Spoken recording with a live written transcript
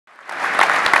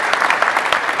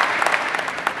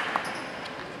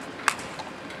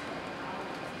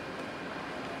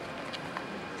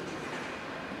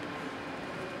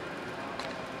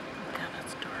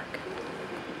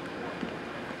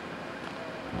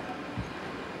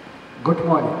Good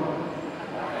morning.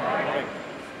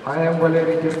 I am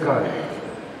Valeriy Dergal.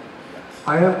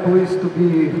 I am pleased to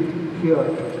be here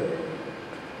today.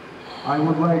 I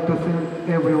would like to thank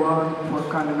everyone for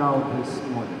coming out this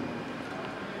morning.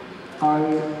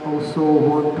 I also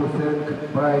want to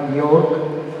thank Brian York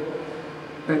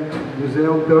and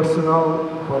museum personnel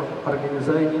for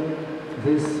organizing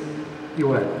this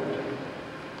event.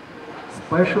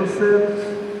 Special thanks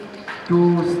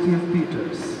to Steve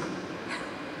Peters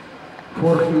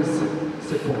for his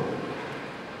support.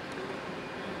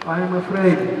 I am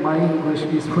afraid my English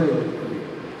is failing me.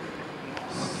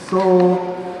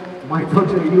 So my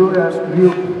daughter Yulia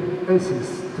will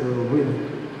assist with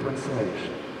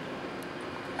translation.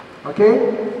 Okay?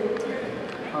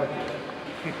 Okay.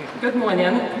 Good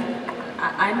morning.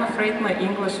 I'm afraid my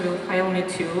English will fail me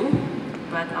too,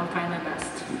 but I'll try my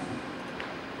best.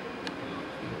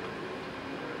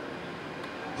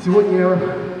 Сегодня я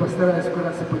постараюсь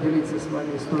вкратце поделиться с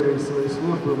вами историей своей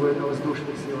службы в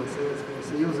военно-воздушных силах Советского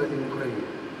Союза и Украины,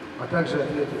 а также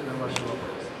ответить на ваши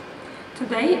вопросы.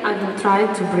 Today I will try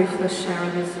to briefly share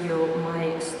with you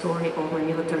my story of my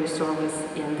military service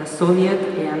in the Soviet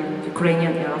and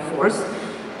Ukrainian Air Force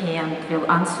and will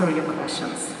answer your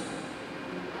questions.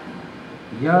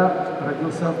 Я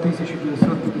родился в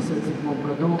 1957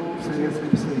 году в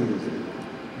Советском Союзе,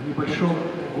 в небольшом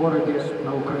городе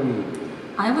на Украине.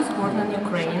 I was born in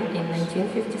Ukraine in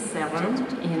 1957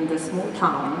 in the small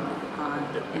town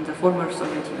in the former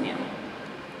Soviet Union.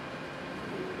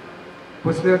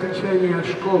 После окончания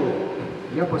школы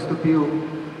я поступил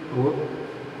в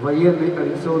военный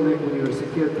авиационный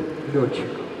университет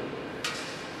летчиков.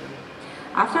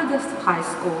 After this high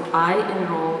school, I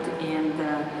enrolled in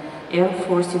the Air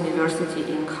Force University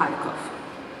in Kharkov.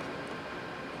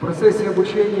 В процессе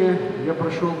обучения я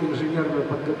прошел инженерную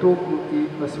подготовку и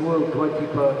освоил два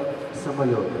типа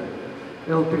самолета –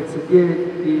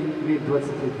 Л-39 и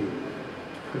МиГ-21,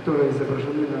 которые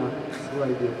изображены на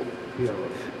слайде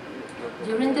первом.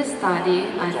 During the study,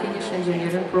 I finished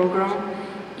engineering program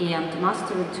and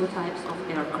mastered two types of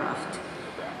aircraft: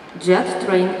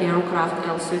 jet-trained aircraft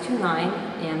L-39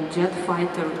 and jet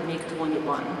fighter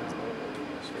MiG-21.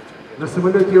 На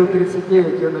самолете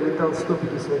Л-39 я налетал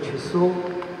 150 часов,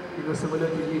 и на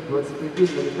самолете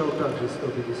МиГ-21 налетал также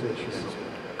 150 часов.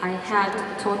 I had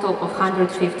a total of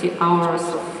 150 hours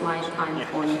of flight time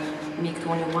on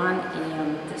MiG-21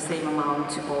 and the same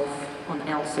amount of on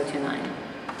L-39.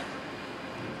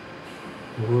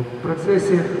 В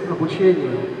процессе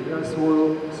обучения я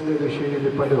освоил следующие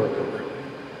виды полетов.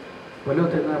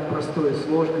 Полеты на простой и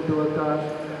сложный пилотаж,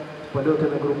 полеты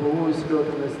на групповую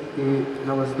слетность и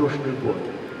на воздушный бой.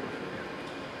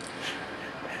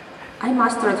 I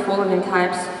mastered following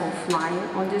types of flying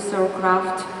on this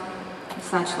aircraft,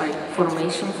 such like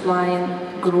formation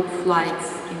flying, group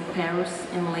flights in pairs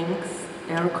and links,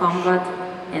 air combat,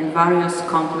 and various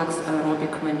complex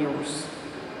aerobic maneuvers.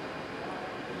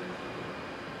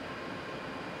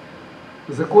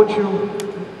 Закончив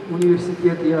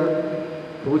университет, я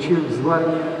получил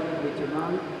звание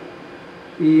лейтенант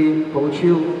и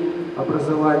получил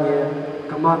образование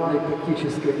командной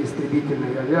тактической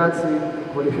истребительной авиации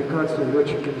и квалификацию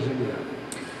летчик-инженер.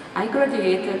 I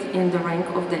graduated in the rank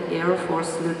of the Air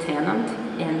Force Lieutenant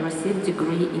and received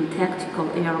degree in Tactical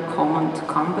Air Command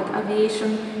Combat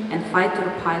Aviation and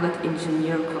Fighter Pilot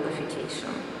Engineer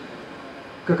qualification.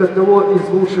 Как одного из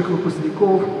лучших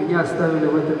выпускников меня оставили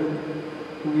в этом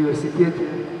университете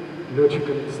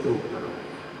летчиком-инструктором.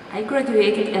 I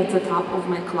graduated at the top of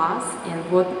my class and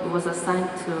was assigned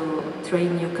to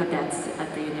train new cadets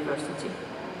at the university.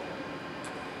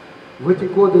 В эти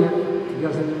годы я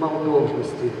занимал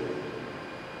должности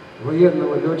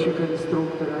военного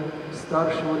летчика-инструктора,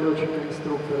 старшего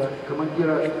летчика-инструктора,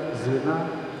 командира звена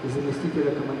и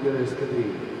заместителя командира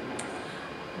эскадрильи.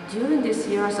 During these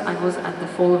years, I was at the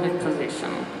following position: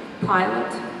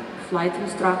 pilot, flight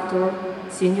instructor,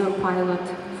 senior pilot,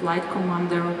 flight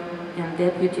commander, and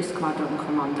deputy squadron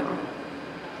commander.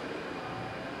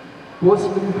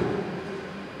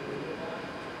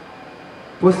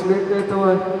 После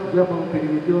этого я был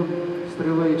переведен в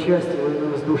строевые части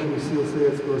военно-воздушных сил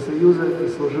Советского Союза и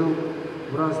служил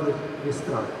в разных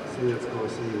местах Советского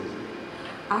Союза.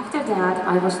 After that,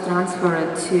 I was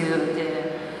transferred to the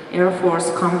Air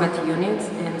Force combat units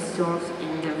and served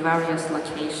in the various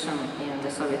locations in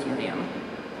the Soviet Union.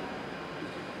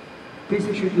 В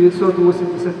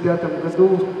 1985 году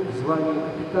в звании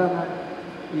капитана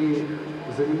и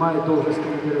занимая должность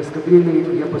командира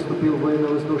эскадрильи, я поступил в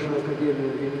военно-воздушную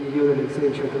академию имени Юрия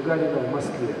Алексеевича Гагарина в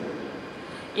Москве.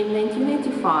 In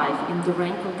 1985, in the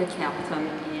rank of the captain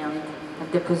and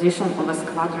at the position of a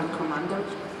squadron commander,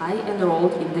 I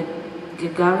enrolled in the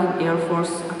Dergal Air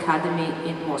Force Academy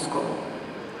in Moscow.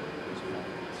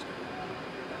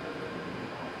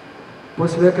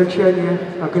 После окончания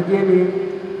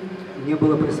академии мне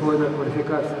была присвоена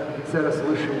квалификация офицера с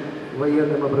высшим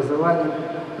военным образованием,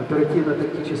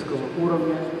 оперативно-тактического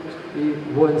уровня и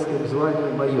воинским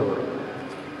званием майора.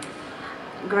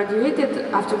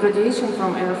 After graduation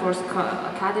from Air Force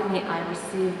Academy, I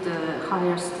received the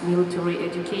highest military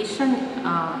education,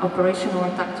 operational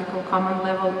and tactical command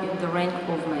level in the rank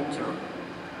of major.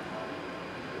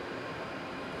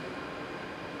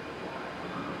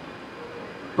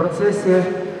 В процессе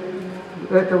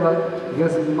этого я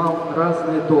занимал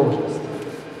разные должности.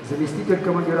 Заместитель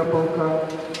командира полка,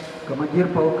 командир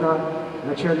полка,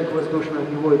 начальник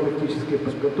воздушно-огневой и тактической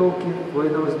подготовки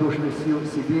военно-воздушных сил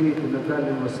Сибири и на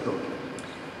Дальнем Востоке.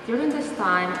 During this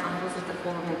time, I was at the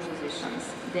following positions: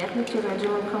 Deputy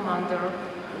Regiment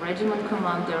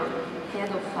Commander, Head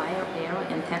of Fire, Air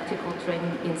and Tactical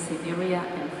Training in Siberia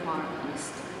and Far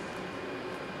East.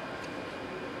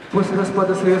 После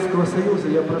распада Советского Союза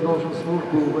я продолжил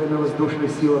службу в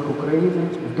военно-воздушных силах Украины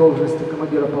в должности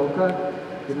командира полка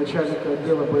и начальника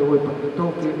отдела боевой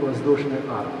подготовки воздушной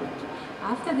армии.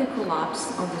 After the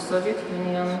collapse of the Soviet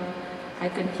Union, I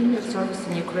continued service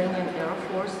in Ukrainian Air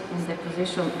Force in the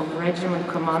position of regiment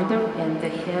commander and the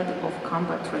head of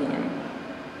combat training.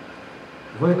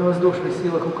 В военно-воздушных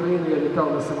силах Украины я летал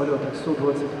на самолетах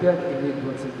Су-25 и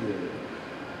МиГ-29.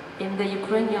 In the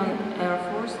Ukrainian Air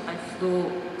Force, I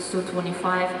flew Su-25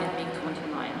 and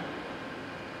MiG-29.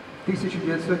 В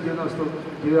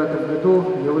 1999 году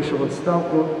я вышел в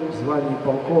отставку в звании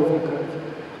полковника.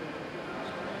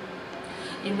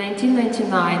 In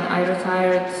 1999, I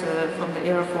retired from the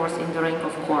Air Force in the rank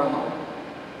of colonel.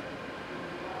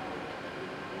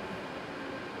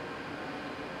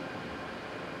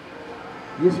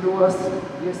 Если у вас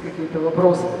есть какие-то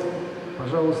вопросы,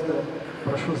 пожалуйста,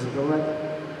 прошу задавать,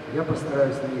 я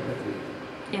постараюсь на них ответить.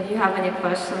 If you have any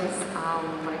questions, I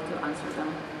would like to answer them.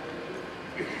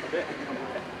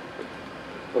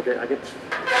 Okay, I get.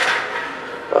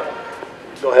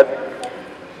 Go ahead.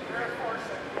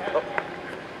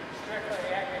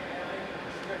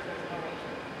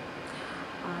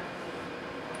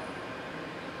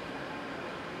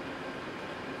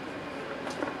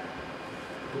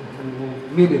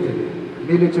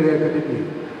 Military Academy.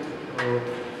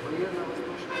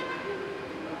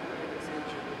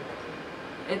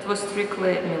 It was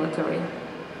strictly military.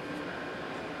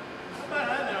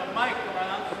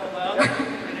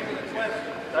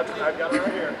 I've got it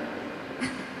right here.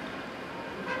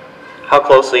 How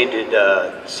closely did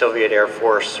Soviet Air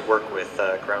Force work with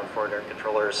ground forward air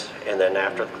controllers? And then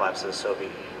after the collapse of the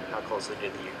Soviet Union, how closely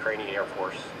did the Ukrainian Air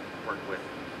Force work with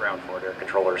ground forward air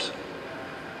controllers?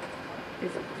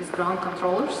 With ground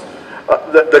controllers?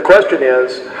 The question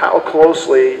is, how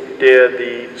closely did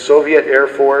the Soviet Air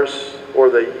Force or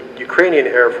the Ukrainian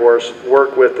Air Force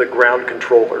work with the ground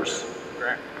controllers?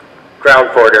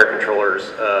 Ground forward air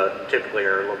controllers typically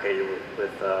are located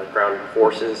with ground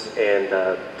forces, and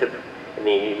in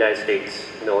the United States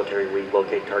military, we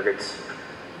locate targets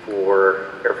for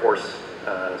Air Force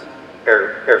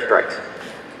airstrikes.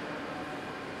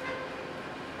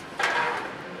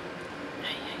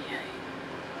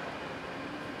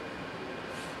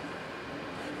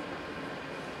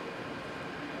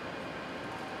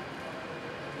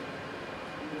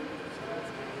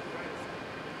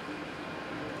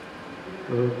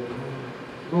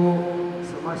 Ну,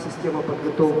 сама система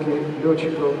подготовки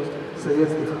летчиков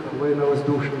советских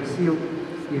военно-воздушных сил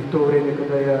и в то время,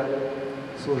 когда я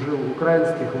служил в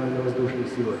украинских военно-воздушных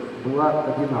силах, была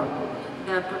одинакова.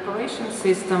 The preparation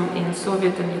system in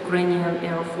Soviet and Ukrainian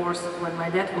Air Force when my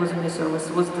dad was in the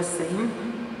service was the same.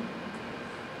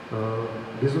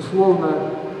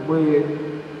 Безусловно, мы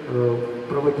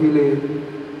проводили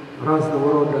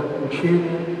разного рода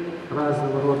учения,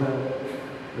 разного рода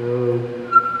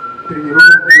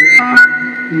тренировки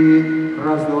и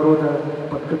разного рода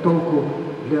подготовку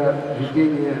для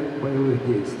ведения боевых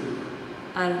действий.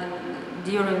 And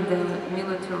during the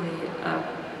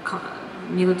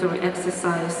military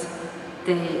exercise,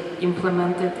 they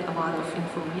implemented a lot of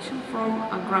information from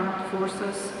ground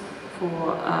forces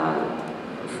for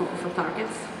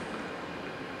targets.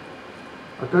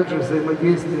 А также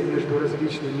взаимодействие между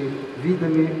различными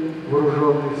видами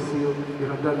вооруженных сил и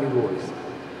родами войск.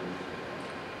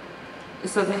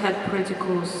 So they had pretty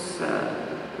close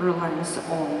reliance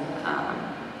on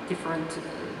different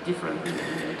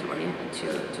military to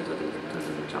do the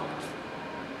job.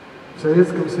 В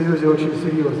Советском Союзе очень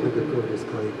серьезно готовились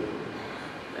к войне.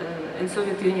 In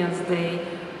Soviet Union, they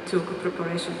took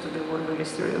preparation to the war very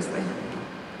seriously.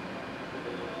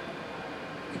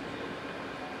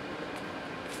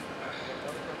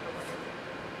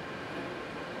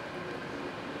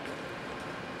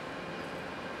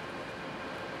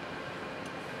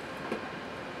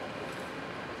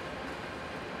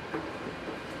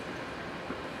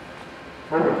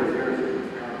 over the years of this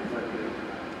conflict in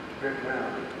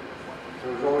Vietnam,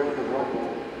 there was always the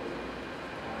rumble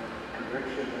or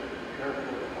conviction that Air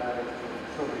Force pilots from the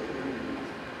Soviet Union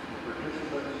were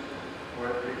participants or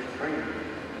at least trainers in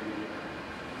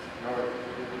the North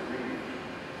Vietnamese.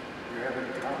 Do you have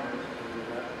any comments whether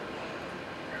that is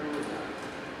true or not?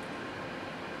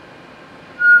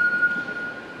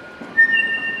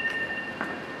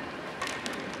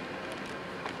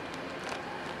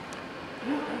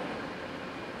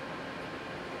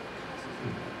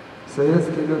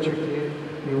 Советские летчики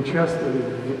и участвовали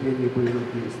в ведении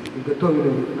боевых действий и готовили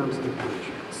вьетнамских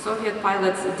летчиков. Soviet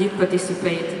pilots did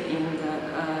participate in the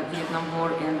Vietnam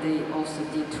War and they also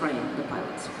did train the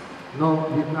pilots. Но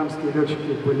вьетнамские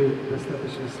летчики были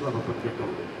достаточно слабо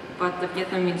подготовлены. But the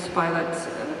Vietnamese pilots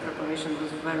preparation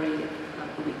was very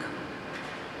weak.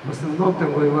 В основном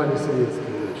там воевали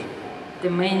советские летчики.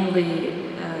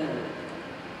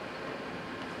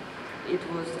 It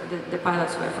was the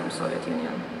pilots were from Soviet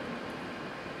Union.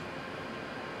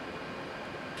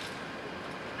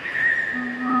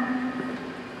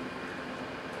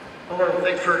 Hello,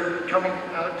 thanks for coming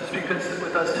out to speak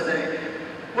with us today.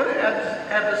 What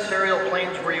adversarial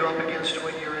planes were you up against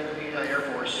when you were in the Air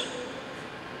Force?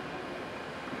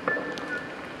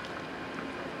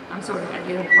 I'm sorry, I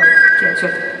didn't quite catch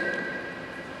it.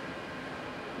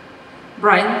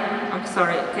 Brian, I'm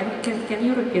sorry, can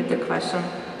you repeat the question?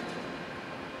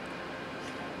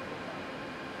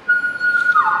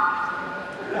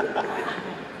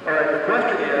 All right, the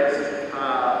question is,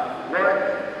 what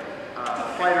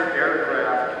fighter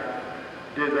aircraft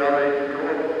did Valeriy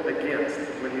go against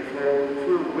when he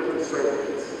flew with the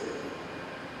Soviets?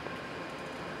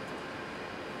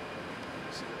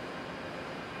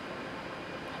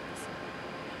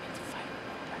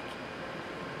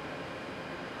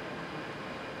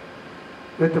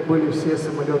 Это были все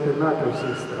самолеты НАТО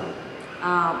всех стран.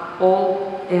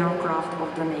 All aircraft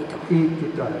of the NATO И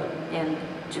Китай. and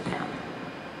Japan.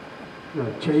 No,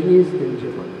 Chinese and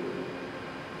Japan.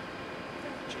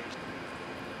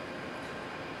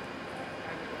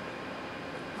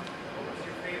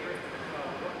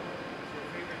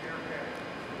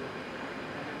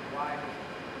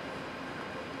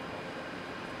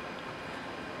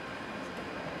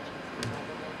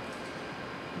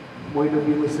 Мой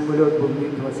любимый самолет был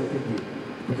МиГ-21,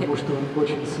 потому что он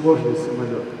очень сложный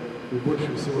самолет, и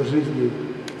больше всего жизней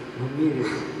в мире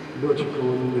летчиков он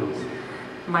унес.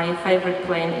 My favorite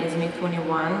plane is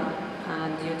MiG-21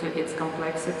 due to its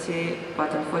complexity,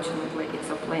 but unfortunately it's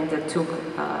a plane that took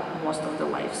most of the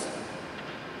lives.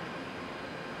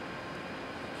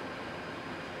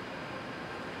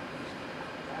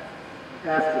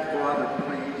 Ask the father,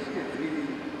 please, if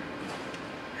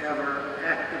he ever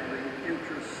actively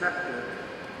intercepted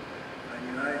a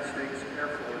United States Air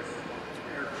Force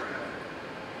aircraft.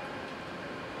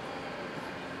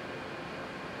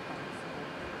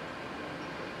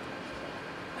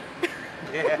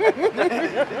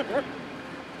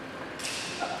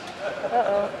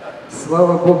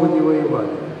 Слава Богу, не воевали,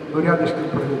 но рядышком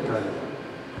пролетали.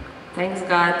 Thanks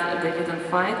God they didn't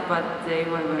fight, but they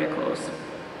were very close.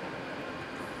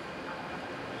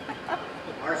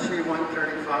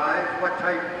 RC-135, what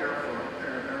type aircraft?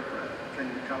 Can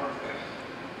you tell us?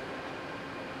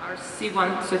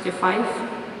 RC-135?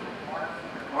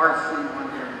 RC-135.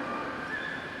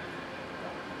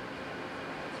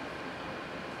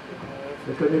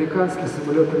 Это американский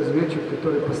самолет-разведчик,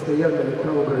 который постоянно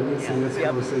летал у границ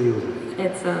Советского Союза.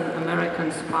 It's an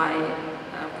American spy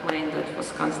plane that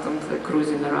was constantly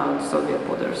cruising around Soviet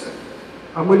borders.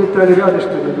 А мы летали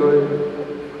рядышком и говорим,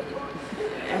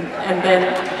 And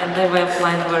they were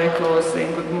flying very close,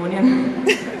 saying good morning.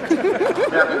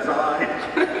 That was I.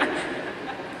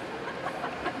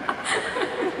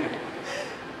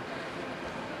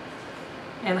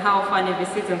 And how funny we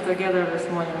sitting together this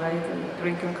morning, right, and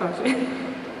drinking coffee.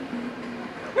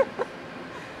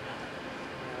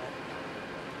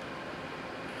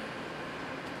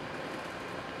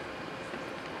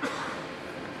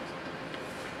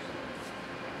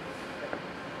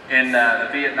 In the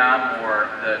Vietnam War,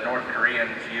 the North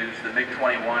Koreans used the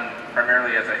MiG-21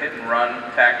 primarily as a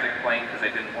hit-and-run tactic plane because they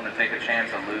didn't want to take a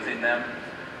chance of losing them.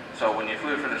 So when you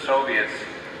flew for the Soviets,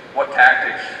 what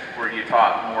tactics were you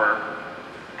taught? More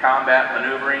combat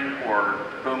maneuvering or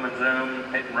boom and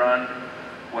zoom, hit and run?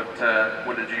 What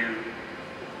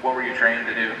were you trained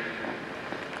to do?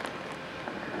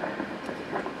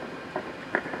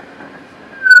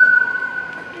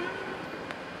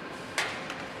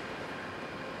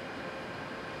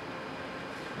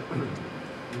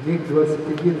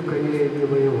 МиГ-21 в Корее не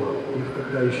воевал, их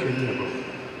тогда еще не было.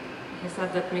 He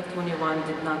said that MiG-21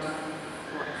 did not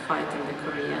fight in the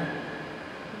Korea.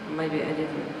 Maybe I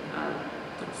didn't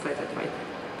translate it right.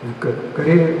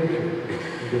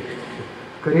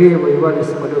 В Корее воевали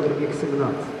самолеты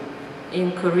МиГ-17.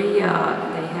 In Korea,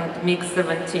 they had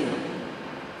MiG-17.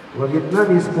 Во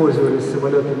Вьетнаме использовались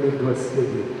самолеты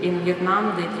МиГ-21. In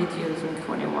Vietnam, they did use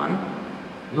MiG-21.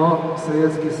 Но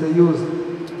Советский Союз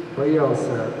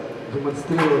боялся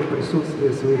демонстрировать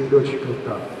присутствие своих летчиков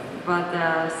там. But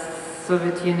the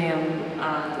Soviet Union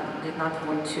did not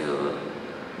want to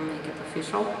make it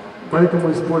official.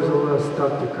 Поэтому использовалась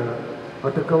тактика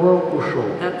 «атаковал, ушел».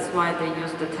 That's why they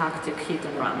used the tactic hit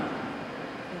and run.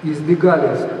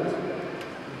 Избегали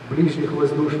ближних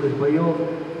воздушных боев.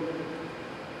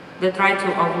 They tried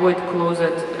to avoid closed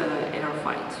air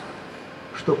fight.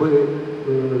 Чтобы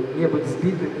не быть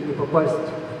сбитыми, не попасть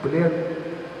в плен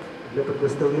для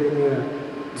предоставления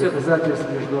доказательств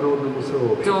международному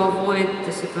сообществу. To avoid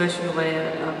the situation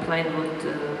where a plane would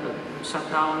shut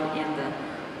down and the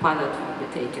pilot would be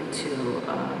taken to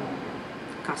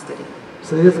custody. В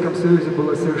Советском Союзе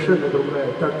была совершенно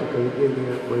другая тактика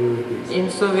ведения боевых действий. In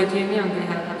Soviet Union, they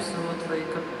had absolutely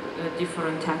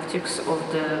different tactics of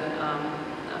the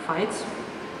fights.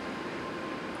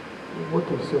 Вот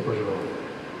и все, пожалуй.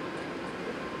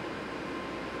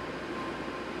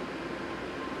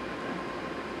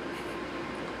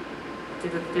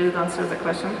 Did it answer the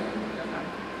question?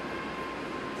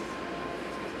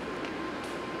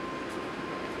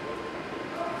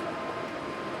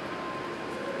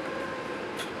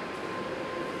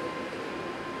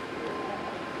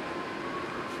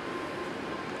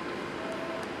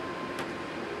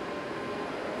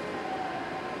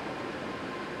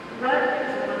 What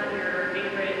is one of your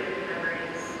favorite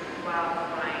memories while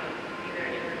flying, either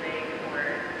in the MiG or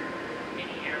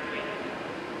any airplane?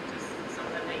 Just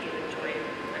something that you enjoyed,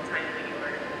 a time that you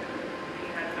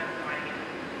had fun flying in.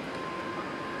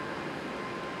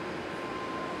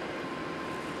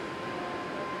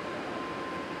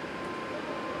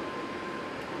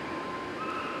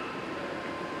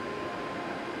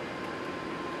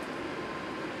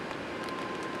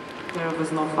 There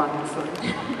was no fun, sorry.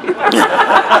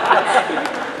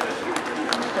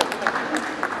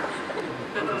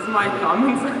 That was my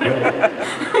comment.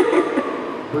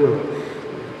 Было.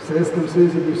 В Советском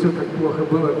Союзе не все так плохо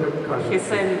было, как He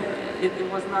кажется. said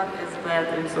it was not as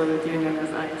bad in Soviet Union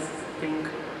as I think.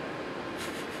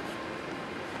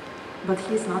 But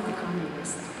he's not a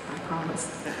communist, I promise.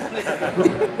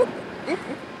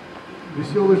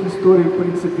 Веселых историй, в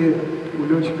принципе, у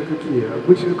летчика какие?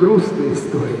 Обычно грустные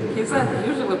истории. He said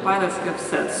usually pilots have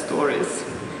sad stories.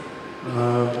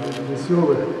 А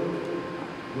веселых,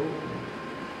 ну,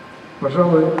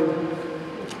 пожалуй,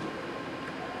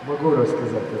 могу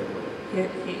рассказать об этом.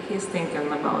 He's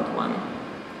thinking about one.